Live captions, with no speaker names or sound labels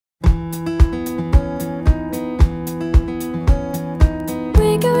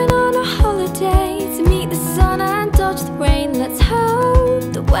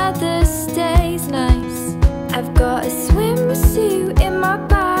weather stays nice. I've got a swimsuit in my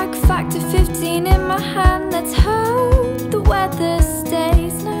bag, factor 15 in my hand. Let's hope the weather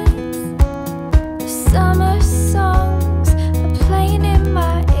stays nice. The summer songs are playing in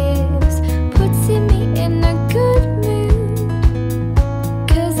my ears, putting me in a good mood,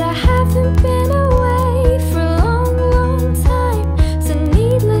 'cause I haven't been away for a long, long time. So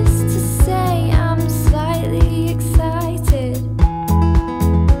needless to say, I'm slightly excited.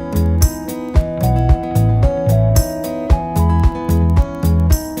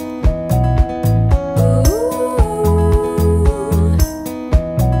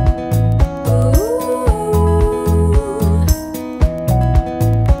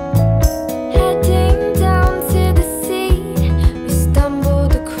 Heading down to the sea, we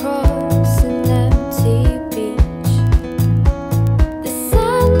stumbled across an empty beach. The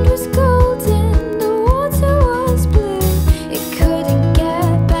sand was golden, the water was blue. It couldn't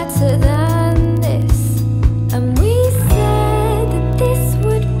get better than this. And we said that this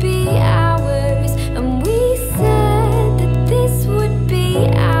would be ours. And we said that this would be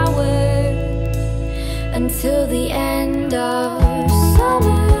ours until the end of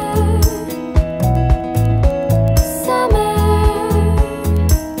summer. Summer.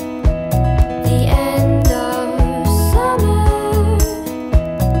 The end of summer.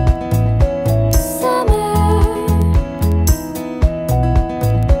 Summer.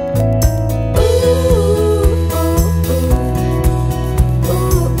 Ooh, ooh, ooh.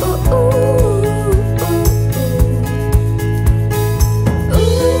 Ooh, ooh, ooh, ooh,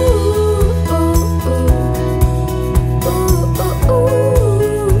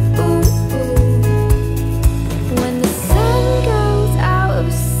 When the sun goes out of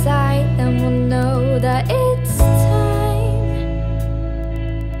sight, then we'll know that it's time.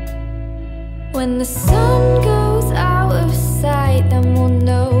 When the sun goes out of sight, then we'll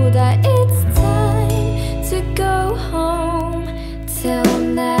know that it's time to go home.